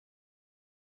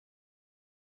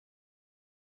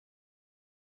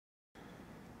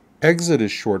EXIT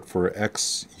is short for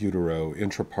ex utero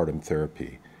intrapartum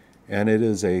therapy, and it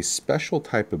is a special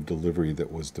type of delivery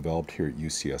that was developed here at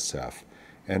UCSF.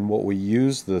 And what we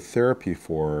use the therapy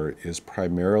for is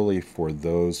primarily for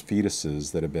those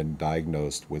fetuses that have been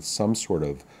diagnosed with some sort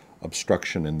of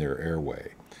obstruction in their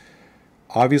airway.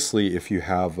 Obviously, if you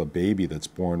have a baby that's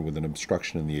born with an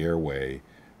obstruction in the airway,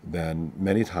 then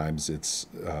many times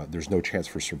there's no chance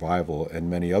for survival, and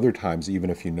many other times,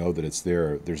 even if you know that it's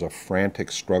there, there's a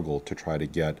frantic struggle to try to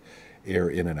get air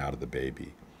in and out of the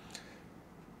baby.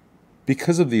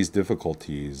 Because of these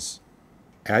difficulties,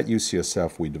 at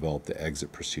UCSF we developed the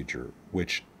EXIT procedure,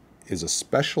 which is a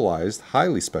specialized,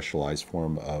 highly specialized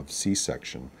form of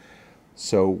C-section.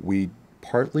 So we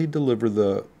partly deliver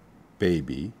the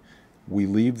baby. We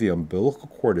leave the umbilical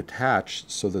cord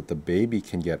attached so that the baby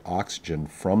can get oxygen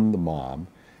from the mom,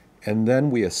 and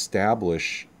then we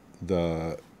establish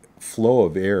the flow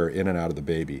of air in and out of the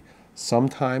baby.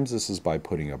 Sometimes this is by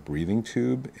putting a breathing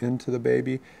tube into the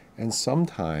baby, and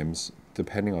sometimes,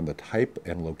 depending on the type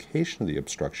and location of the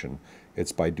obstruction,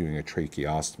 it's by doing a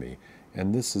tracheostomy.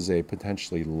 And this is a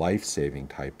potentially life-saving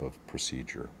type of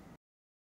procedure.